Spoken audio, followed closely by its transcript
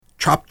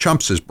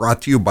Chumps is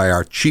brought to you by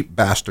our cheap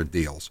bastard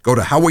deals. Go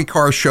to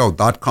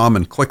howiecarshow.com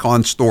and click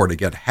on store to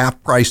get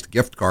half-priced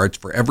gift cards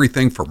for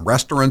everything from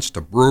restaurants to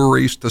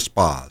breweries to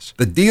spas.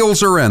 The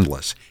deals are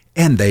endless,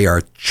 and they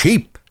are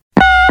cheap.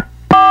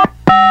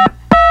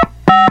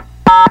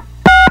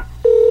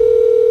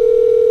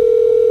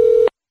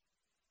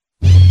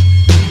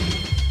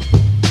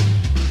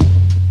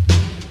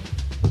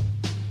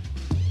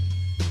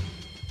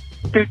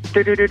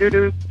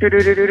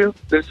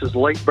 This is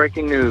late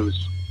breaking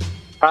news.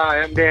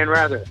 Hi, I'm Dan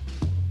Rather.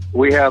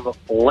 We have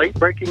late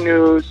breaking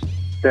news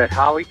that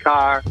Howie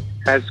Carr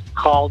has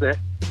called it.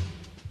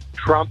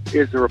 Trump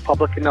is the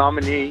Republican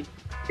nominee.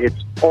 It's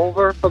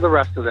over for the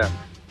rest of them.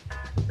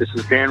 This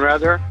is Dan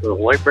Rather with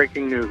late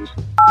breaking news.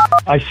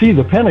 I see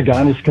the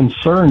Pentagon is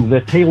concerned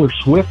that Taylor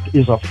Swift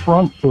is a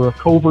front for a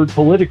covert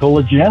political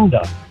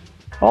agenda.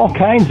 All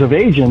kinds of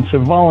agents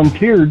have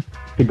volunteered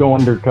to go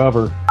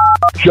undercover.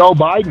 Joe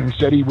Biden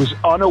said he was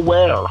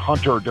unaware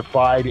Hunter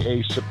defied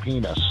a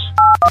subpoena.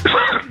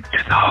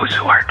 To those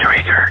who are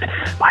triggered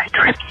by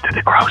trips to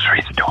the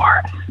grocery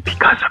store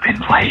because of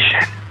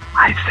inflation,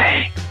 I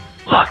say,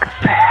 look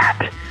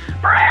fat.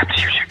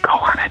 Perhaps you should go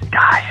on a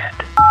diet.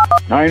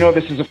 Now, I know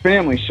this is a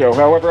family show.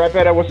 However, I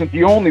bet I wasn't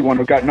the only one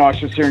who got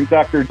nauseous hearing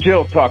Dr.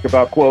 Jill talk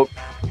about, quote,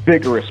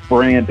 vigorous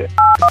branding.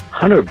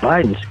 Hunter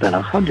Biden spent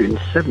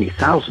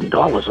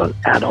 $170,000 on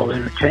adult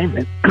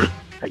entertainment.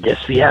 I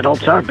guess the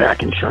adults are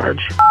back in charge.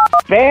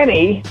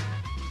 Fanny,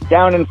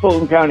 down in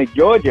Fulton County,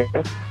 Georgia,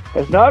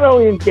 has not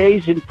only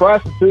engaged in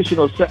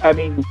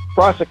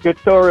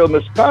prosecutorial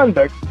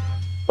misconduct,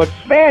 but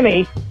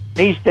Fanny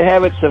needs to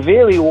have it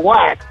severely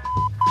whacked.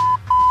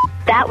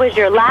 That was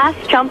your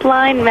last Chump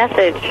line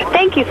message.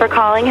 Thank you for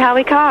calling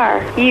Howie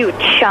Carr, you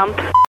chump.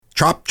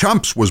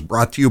 Chumps was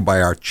brought to you by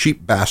our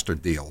cheap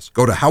bastard deals.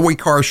 Go to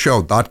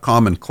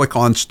howiecarshow.com and click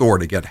on store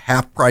to get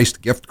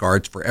half-priced gift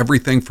cards for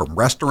everything from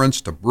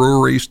restaurants to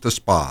breweries to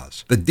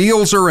spas. The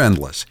deals are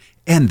endless,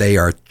 and they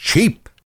are cheap.